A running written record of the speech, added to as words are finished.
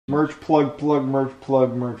Merch plug, merch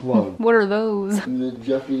plug, merch plug. What are those? The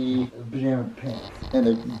Jeffy pajama pants. And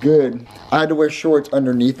they're good. I had to wear shorts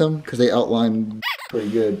underneath them because they outline pretty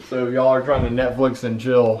good. So if y'all are trying to Netflix and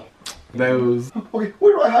chill, those. Okay,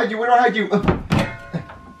 where do I hide you? Where do I hide you?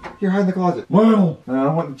 Here, hide in the closet. Well, I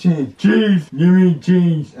want the cheese. Cheese, give me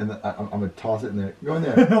cheese. And then I'm gonna toss it in there. Go in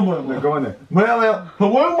there. No, go in there. Well.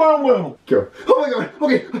 Go. Oh my god.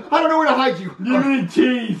 Okay, I don't know where to hide you. Give me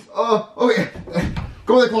cheese. Okay.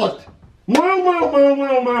 Go in the closet.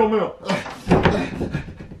 Well.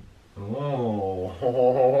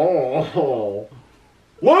 Oh.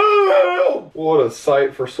 Wow! What a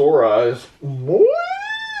sight for sore eyes.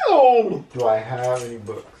 Wow! Do I have any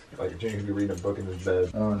books? Like Junior could be reading a book in his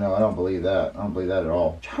bed. Oh no, I don't believe that. I don't believe that at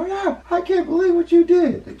all. Hurry up! I can't believe what you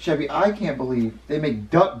did. Chevy, I can't believe they make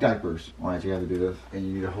duck diapers. Alright, you have to do this. And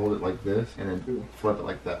you need to hold it like this and then flip it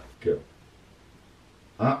like that. Go.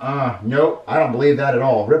 Nope, I don't believe that at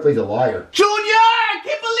all. Ripley's a liar. Junior! I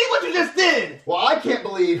can't believe what you just did! Well, I can't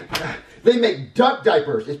believe they make duck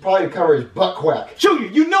diapers. It's probably to cover his butt quack. Junior,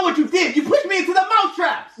 you know what you did! You pushed me into the mouse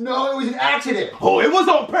traps! No, it was an accident. Oh, it was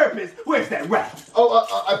on purpose! Where's that rat? Oh,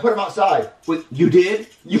 I put him outside. Wait, you did?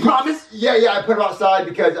 You promised? Yeah, I put him outside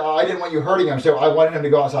because I didn't want you hurting him, so I wanted him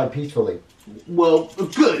to go outside peacefully. Well,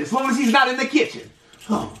 good, as long as he's not in the kitchen.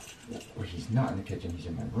 Oh. Well, he's not in the kitchen, he's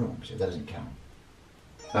in my room, so that doesn't count.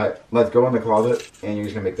 Alright, let's go in the closet, and you're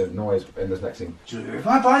just gonna make the noise in this next scene. Junior, if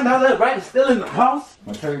I find out that rat is still in the house, I'm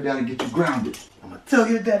gonna tell your dad and get you grounded. I'm gonna tell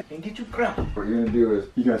your dad and get you grounded. What you're gonna do is,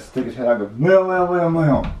 you're gonna stick his head out and go,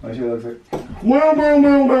 meow. I see what it looks like. Meow. And then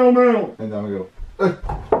I'm gonna go,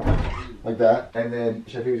 like that. And then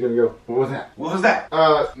Jeffy was gonna go, what was that? What was that?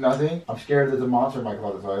 Nothing. I'm scared there's a monster in my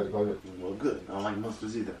closet, so I have to close it. Well, good. I don't like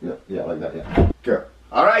monsters either. Yeah, like that, yeah. Go.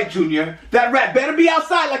 Alright, Junior. That rat better be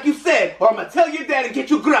outside like you said, or I'm gonna tell your dad and get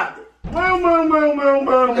you grounded. Meow.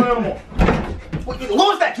 What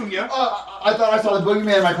was that, Junior? I thought I saw the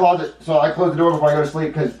boogeyman in my closet, so I closed the door before I go to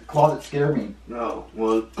sleep because closets scare me. No,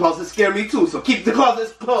 well, closets scare me too, so keep the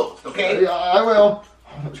closets closed, okay? Yeah, I will.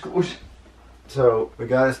 Oh, that was close. So we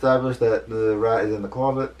got established that the rat is in the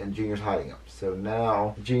closet and Junior's hiding him. So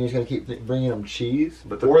now Junior's gonna keep bringing him cheese,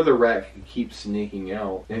 Or the rat can keep sneaking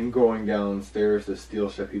out and going downstairs to steal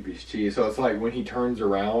Chef Pee-Pee's cheese. So it's like when he turns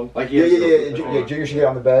around, like he has Junior should get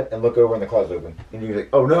on the bed and look over and the closet's open. And Junior's like,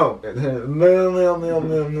 oh no, no.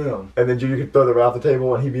 And then Junior could throw the rat off the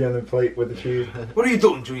table and he'd be on the plate with the cheese. What are you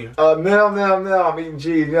doing, Junior? No, I'm eating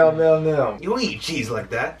cheese. No. You don't eat cheese like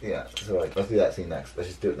that. Yeah. So like, let's do that scene next. Let's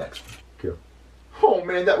just do it next. Cool. Oh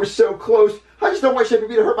man, that was so close. I just don't want Chef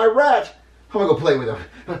Pee-Pee to hurt my rat. I'm gonna go play with him.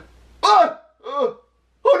 Oh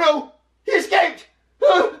no! He escaped!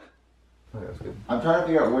 Okay, that's good. I'm trying to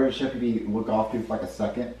figure out where Chef Pee-Pee look off to for like a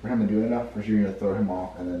second for him to do it enough for Junior to throw him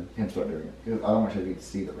off and then him start doing it. Because I don't want Chef Pee-Pee to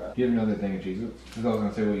see the rat. You have another thing of Cheez-Its? Because I was going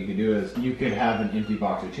to say what you could do is you could have an empty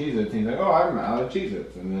box of Cheez-Its and he's like, oh, I'm out of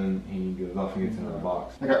Cheez-Its. And then he goes off and gets another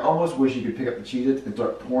box. Like I almost wish you could pick up the Cheez-Its and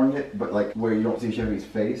start pouring it, but like where you don't see Chef Pee-Pee's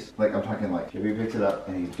face. Like I'm talking like Chef Pee-Pee picks it up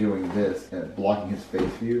and he's doing this and it's blocking his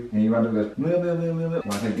face view. And you run to him and goes, when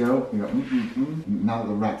I say go, you go, Now that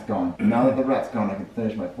the rat's gone. I can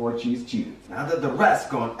finish my 4 cheese Cheez-Its. Now that the rat's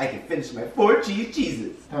gone, I can finish my 4 cheese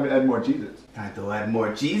Cheez-Its. Time to add more Cheez-Its. Time to add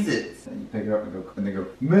more Cheez-Its. And you pick it up and they go,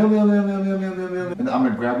 meow. And I'm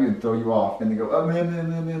gonna grab you and throw you off. And they go,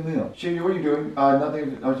 meow. Junior, what are you doing?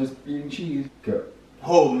 Nothing, I was just eating cheese. Go.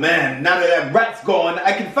 Oh man, now that that rat's gone,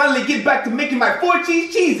 I can finally get back to making my 4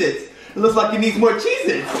 cheese Cheez-Its. It looks like it needs more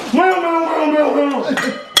Cheez-Its. Meow.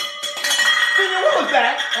 What was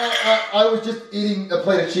that? I was just eating a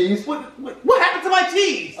plate of cheese. What happened to my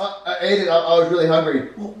cheese? I ate it. I was really hungry.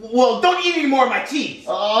 Well, don't eat any more of my cheese.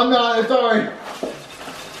 I'm not. I'm sorry.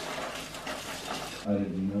 I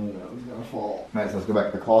didn't know that was gonna fall. Nice. Let's go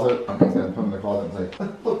back to the closet. I'm just gonna put him in the closet and say,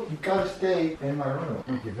 "Look, you gotta stay in my room.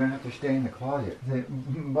 You're gonna have to stay in the closet." Say,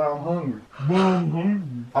 "But I'm hungry."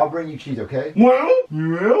 I'll bring you cheese, okay? Well, you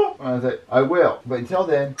will? I say, "I will." But until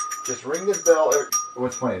then, just ring this bell.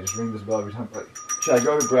 What's funny? Just ring this bell every time. Like, should I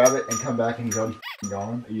go to grab it and come back and he's already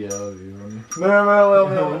gone? Yeah, you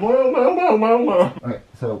Okay,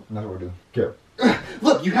 so that's what we're doing. Go.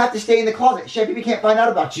 Look, you have to stay in the closet. Chef Pee-Pee can't find out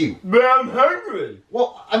about you. But I'm hungry.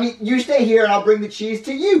 Well, I mean, you stay here and I'll bring the cheese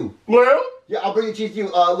to you. Well? Yeah, I'll bring the cheese to you.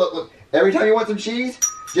 Look. Every time you want some cheese,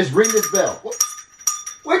 just ring this bell.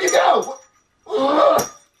 Where'd you go?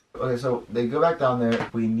 Okay, so they go back down there.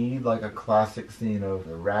 We need like a classic scene of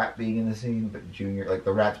the rat being in the scene, but Junior, like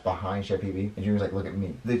the rat's behind Chef PB, and Junior's like, look at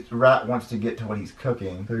me. The rat wants to get to what he's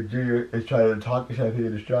cooking, so Junior is trying to talk to Chef PB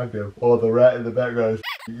and distract him, while the rat in the background is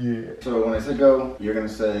yeah. So when I say go, you're gonna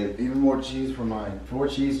say, even more cheese for mine. 4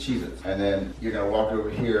 cheese Cheez-Its. And then you're gonna walk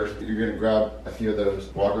over here, you're gonna grab a few of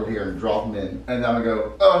those, walk over here and drop them in. And then I'm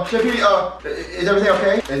gonna go, Chef PB, is everything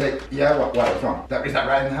okay? And he's like, yeah, what's wrong? Is that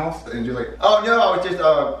rat in the house? And you're like, oh no, I was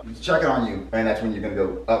just checking on you. And that's when you're gonna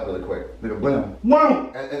go up really quick. They go, boom.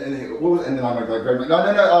 Boom! And then I'm like,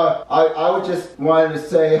 no, I would just wanted to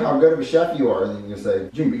say how good of a chef you are. And then you say,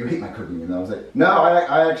 Junior, but you hate my cooking. And I was like, no,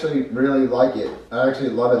 I actually really like it. I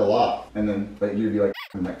actually love it a lot. And then like, you'd be like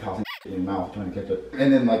tossing in your mouth trying to catch it.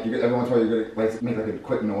 And then like every once in a while you're gonna like make like a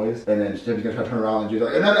quick noise. And then Jeffy's gonna try to turn around and do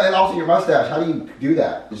like, and also your mustache. How do you do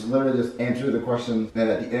that? Just literally just answer the questions. Then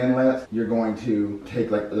at the end, Lance, you're going to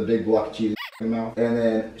take like the big block of cheese in your mouth. And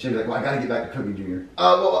then she'll be like, well, I gotta get back to cooking, Junior.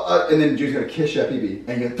 And then Junior's gonna kiss Chef PB.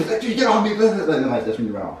 And you're like, get on me. And then like that's when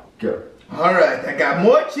you run off. Go. Alright, I got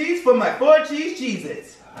more cheese for my 4 cheese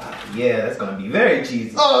Cheez-Its. Yeah, that's gonna be very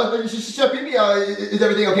cheasy. Chef PB, is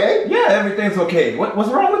everything okay? Yeah, everything's okay. What's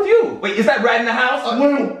wrong with you? Wait, is that rat in the house?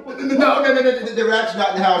 No, the rat's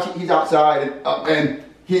not in the house. He's outside, and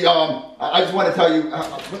he, I just want to tell you,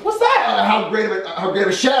 what's that? How great of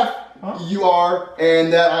a chef you are,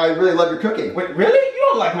 and that I really love your cooking. Wait, really? You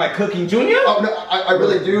don't like my cooking, Junior? Oh no, I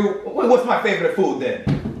really do. What's my favorite food then?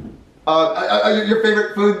 Your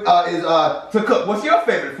favorite food is to cook. What's your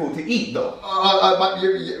favorite food to eat though?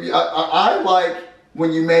 I like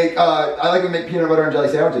when you make I like when you make peanut butter and jelly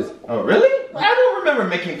sandwiches. Oh really? I don't remember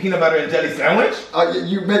making peanut butter and jelly sandwich.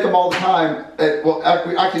 You make them all the time. Well,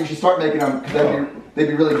 actually, you should start making them because they'd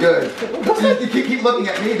be really good. You keep looking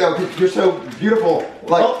at me though because you're so beautiful.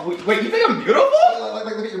 Like, wait, you think I'm beautiful?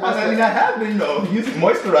 Like look at your mustache. I mean, I have been, using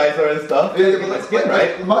moisturizer and stuff. Yeah, but my skin,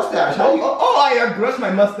 right? Mustache. I brush my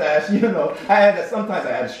mustache. Sometimes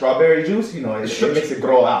I add strawberry juice. It makes it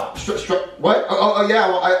grow out. What? Oh yeah.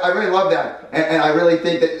 Well, I really love that, and I really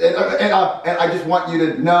think that, and I just want you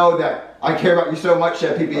to know that I care about you so much,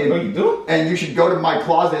 Chef PB. Oh, you do? And you should go to my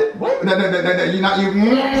closet. What? No. You're not you.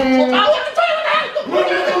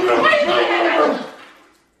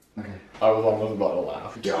 I was almost about to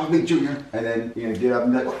laugh. Get off me, Junior. And then you're gonna get up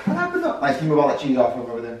and be like, what happened to... Like, you move all that cheese off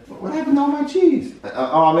over there. What happened to all my cheese?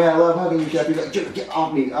 Oh man, I love hugging you, Chef. He's like, Junior, get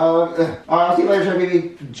off me. I'll see you later, Chef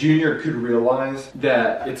baby. Junior could realize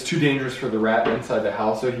that it's too dangerous for the rat inside the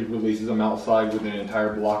house, so he releases him outside with an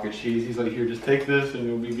entire block of cheese. He's like, here, just take this and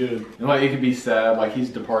it'll be good. And like, it could be sad, like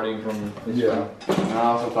he's departing from his friend. And I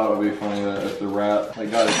also thought it would be funny that if the rat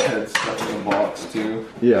like got his head stuck in the box too.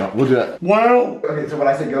 Yeah, we'll do that. Wow. Okay, so when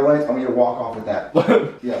I say go, Lance, I want you to walk off with that.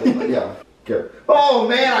 yeah. Good. Oh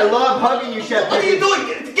man, I love hugging you, Chef. What are you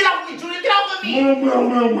doing? Get out of me, Junior. Get out of me.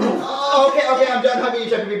 Okay, I'm done hugging you,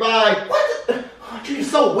 Chef. Bye. What? Oh,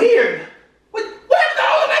 Junior's so weird. What happened to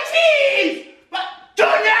all of my cheese?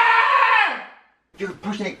 Junior! You're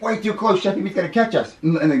pushing it way too close, Chef. He's gonna catch us.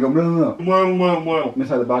 And then go, no.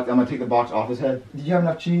 Inside the box, I'm gonna take the box off his head. Did you have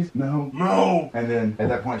enough cheese? No. And then at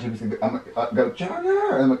that point, Chef, he's gonna go,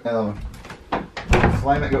 Junior! And I'm gonna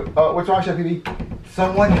slam it, go, what's wrong, Chef PB?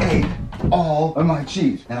 Someone ate all of my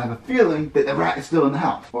cheese. And I have a feeling that the rat is still in the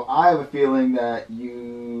house. Well, I have a feeling that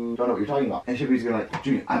you don't know what you're talking about. And Chef PB's gonna like,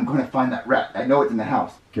 Junior, I'm gonna find that rat. I know it's in the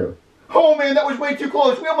house. Go. Oh man, that was way too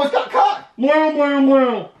close. We almost got caught.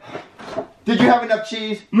 Did you have enough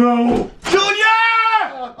cheese? No. Junior!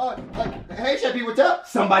 Hey, Chef PB, what's up?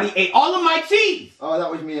 Somebody ate all of my cheese. Oh, that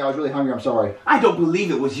was me. I was really hungry. I'm sorry. I don't believe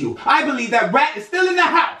it was you. I believe that rat is still in the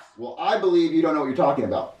house. Well, I believe you don't know what you're talking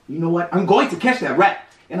about. You know what? I'm going to catch that rat,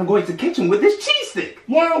 and I'm going to catch him with this cheese stick.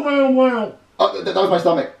 Oh, that was my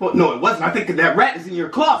stomach. Well, no, it wasn't. I think that rat is in your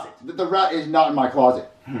closet. The rat is not in my closet.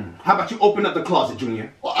 How about you open up the closet,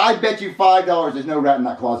 Junior? Well, I bet you $5 there's no rat in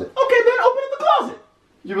that closet. Okay, then open up the closet.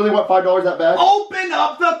 You really want $5 that bad? Open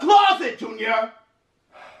up the closet, Junior.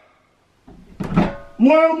 See,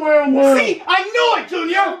 I knew it,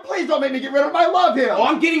 Junior. Please don't make me get rid of him. I love him. Oh,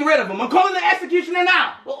 I'm getting rid of him. I'm calling the executioner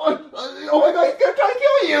now. Oh my God, he's gonna try to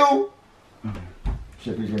kill you.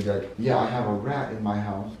 Jeffy's gonna be like, yeah, I have a rat in my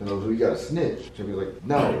house. And those, you got a snitch. Jeffy's like,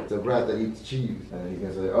 no, it's a rat that eats cheese. And then he's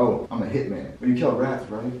gonna say, oh, I'm a hitman. But you kill rats,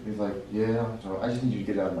 right? He's like, yeah. So I just need you to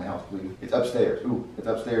get it out of my house, please. It's upstairs. Ooh, it's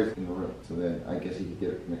upstairs in the room. So then I guess he could get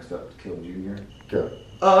it mixed up to kill Junior. Go.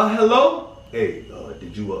 Hello? Hey,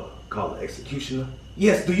 did you, call the executioner?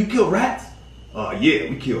 Yes, do you kill rats? Yeah,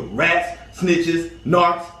 we kill rats, snitches,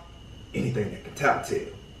 narcs, anything that can tell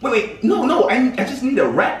tale. Wait, no, I just need a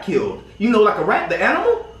rat killed. You know, like a rat, the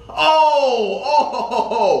animal?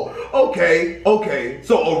 Okay.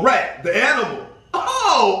 So a rat, the animal.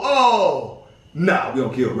 Nah, we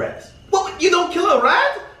don't kill rats. What? You don't kill a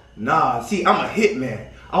rat? Nah, see, I'm a hitman.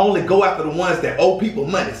 I only go after the ones that owe people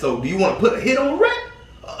money. So do you want to put a hit on the rat?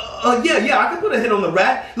 Yeah, I can put a hit on the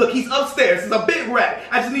rat. Look, he's upstairs. It's a big rat.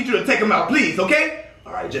 I just need you to take him out, please, okay?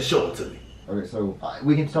 All right, just show it to me. Okay, so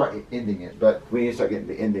we can start ending it, but we need to start getting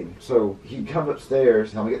the ending. So he comes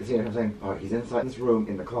upstairs, and I'm gonna get the scene. I'm saying, all right, he's inside this room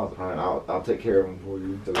in the closet. All right, I'll take care of him for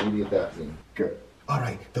you. So we need to get that scene. Good. All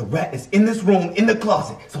right, the rat is in this room in the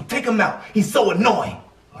closet. So take him out. He's so annoying.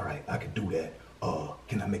 All right, I can do that.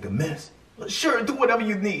 Can I make a mess? Sure, do whatever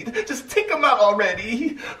you need. Just take him out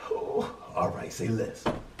already. Oh, all right, say less.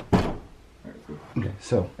 Okay,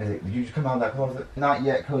 so did you just come out of that closet? Not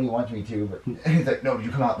yet. Cody wants me to, but he's like, no, did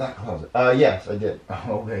you come out of that closet? Yes, I did.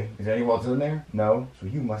 Okay. Is there anyone else in there? No. So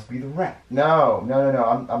you must be the rat. No.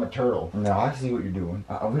 I'm a turtle. No, I see what you're doing.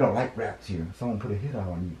 We don't like rats here. Someone put a hit out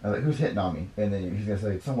on you. I'm like, who's hitting on me? And then he's gonna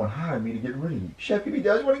say, someone hired me to get rid of you. Jeffy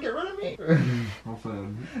does want to get rid of me.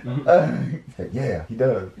 Yeah, he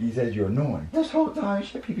does. He says you're annoying. This whole time,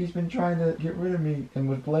 Jeffy's been trying to get rid of me and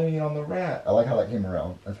was blaming it on the rat. I like how that came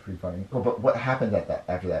around. That's pretty funny. Cool, but what happened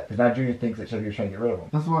after that? Because now Junior thinks that Jeffy was trying to get rid of him.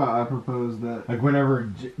 That's why I proposed that, like,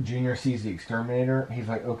 whenever Junior sees the exterminator, he's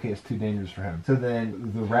like, okay, it's too dangerous for him. So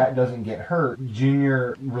then the rat doesn't get hurt.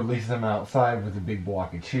 Junior releases him outside with a big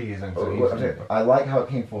block of cheese. And so I like how it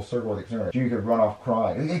came full circle with the exterminator. Junior could run off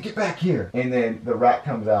crying. Hey, get back here! And then the rat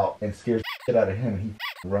comes out and scares shit out of him, and he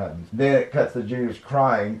runs. Then it cuts to Junior's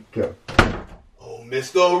crying. Go. Oh,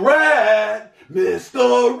 Mr. Rat!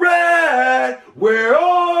 Mr. Rat! Where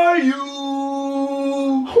are you?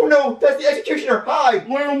 Oh no, that's the executioner! Hide!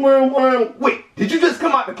 Wait, did you just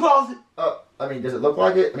come out the closet? I mean, does it look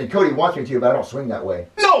like it? I mean, Cody wants me to, but I don't swing that way.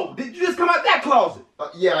 No! Did you just come out that closet?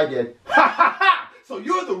 Yeah, I did. Ha ha ha! So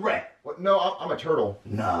you're the rat? What? No, I'm a turtle.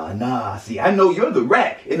 Nah. See, I know you're the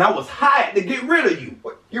rat, and I was hired to get rid of you.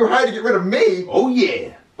 What? You were hired to get rid of me? Oh,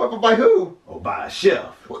 yeah. But by who? Oh, by a chef.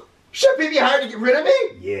 What? Chef BB hired to get rid of me?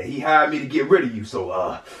 Yeah, he hired me to get rid of you,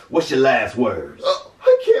 so, what's your last words?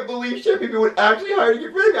 I can't believe Chef BB would actually hire to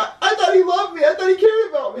get rid of me. I thought he loved me. I thought he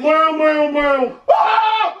cared about me.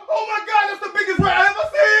 Oh my God, that's the biggest rat I ever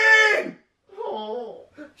seen! Oh,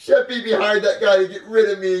 Chef BB hired that guy to get rid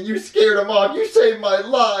of me, and you scared him off. You saved my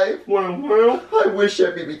life. I wish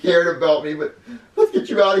Chef BB cared about me, but let's get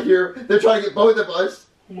you out of here. They're trying to get both of us.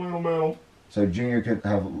 So Junior could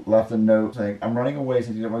have left a note saying, I'm running away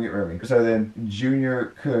since you don't want to get rid of me. So then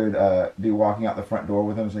Junior could be walking out the front door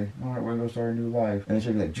with him and say, all right, we're going to start a new life. And then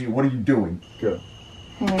she'd be like, Junior, what are you doing? Go.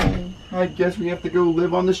 Oh, I guess we have to go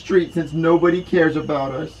live on the street since nobody cares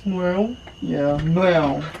about us. Well, yeah,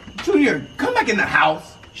 well. Junior, come back in the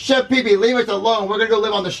house. Chef BB, leave us alone. We're going to go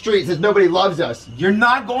live on the street since nobody loves us. You're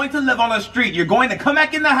not going to live on the street. You're going to come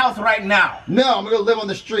back in the house right now. No, I'm going to live on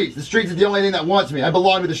the streets. The streets is the only thing that wants me. I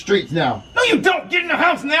belong to the streets now. No, you don't. Get in the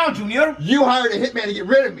house now, Junior. You hired a hitman to get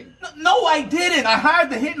rid of me. No, I didn't. I hired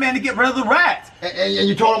the hitman to get rid of the rat. And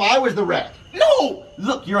you told him I was the rat. No.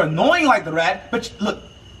 Look, you're annoying like the rat, but look,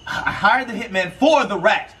 I hired the hitman for the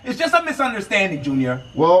rat. It's just a misunderstanding, Junior.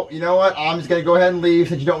 Well, you know what? I'm just going to go ahead and leave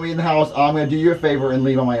since you don't want me in the house. I'm going to do you a favor and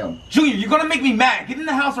leave on my own. Junior, you're going to make me mad. Get in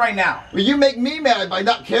the house right now. Well, you make me mad by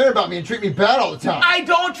not caring about me and treat me bad all the time. I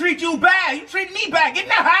don't treat you bad. You treat me bad. Get in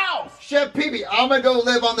the house. Chef PB, I'm going to go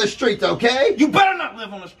live on the streets, okay? You better not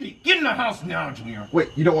live on the street. Get in the house now, Junior. Wait,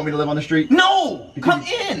 you don't want me to live on the street? No. Come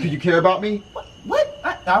in. Could you care about me? What?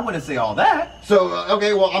 I wouldn't say all that. So,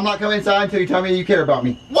 okay, well, I'm not coming inside until you tell me you care about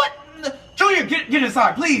me. What? Junior, get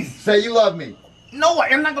inside, please. Say you love me. No,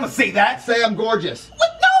 I'm not going to say that. Say I'm gorgeous.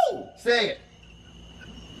 What? No. Say it.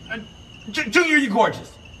 Junior, you're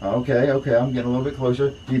gorgeous. Okay, I'm getting a little bit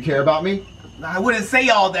closer. Do you care about me? I wouldn't say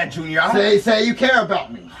all that, Junior. Say you care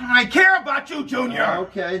about me. I care about you, Junior.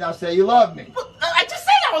 Okay, now say you love me. I just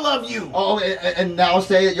said I love you. Oh, and now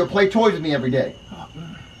say that you'll play toys with me every day.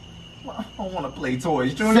 I don't want to play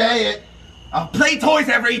toys, Junior. Say it. I'll play toys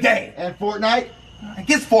every day. And Fortnite? I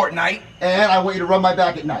guess Fortnite. And I want you to rub my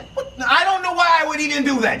back at night. I don't know why I would even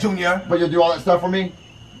do that, Junior. But you'll do all that stuff for me?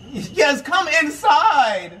 Yes, come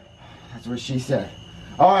inside. That's what she said.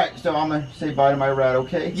 Alright, so I'm going to say bye to my rat,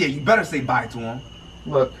 okay? Yeah, you better say bye to him.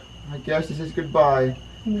 Look, I guess this is goodbye.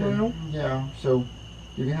 Well. Yeah, so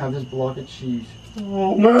you can have this block of cheese.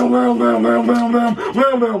 Oh,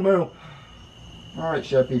 meow. Alright,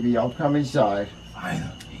 Chef BB, I'll come inside.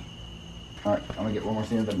 Finally. Alright, I'm gonna get one more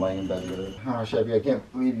scene of them laying in bed together. Oh, Chevy, I can't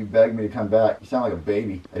believe you begged me to come back. You sound like a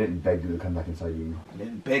baby. I didn't beg you to come back inside you. I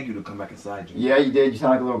didn't beg you to come back inside, Junior. Yeah, you did. You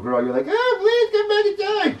sound like a little girl. You're like, please come back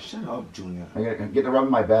inside. Shut up, Junior. I'm gonna get the rub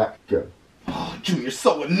in my back. Good. Oh, Junior's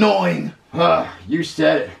so annoying. You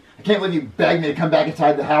said it. I can't believe you begged me to come back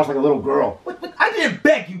inside the house like a little girl. What? I didn't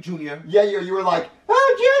beg you, Junior. Yeah, you were like,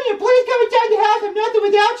 oh, Junior, please come inside the house. I'm nothing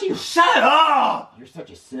without you. Shut up! You're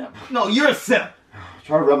such a simp. No, you're a simp.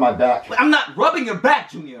 Try to rub my back. I'm not rubbing your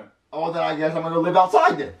back, Junior. Oh, then I guess I'm gonna live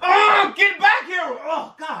outside then. Oh, get back here!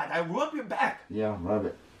 Oh, God, I rub your back. Yeah, rub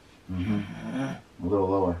it. A little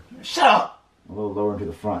lower. Shut up. A little lower into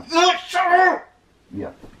the front. No, shut up.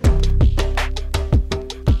 Yeah.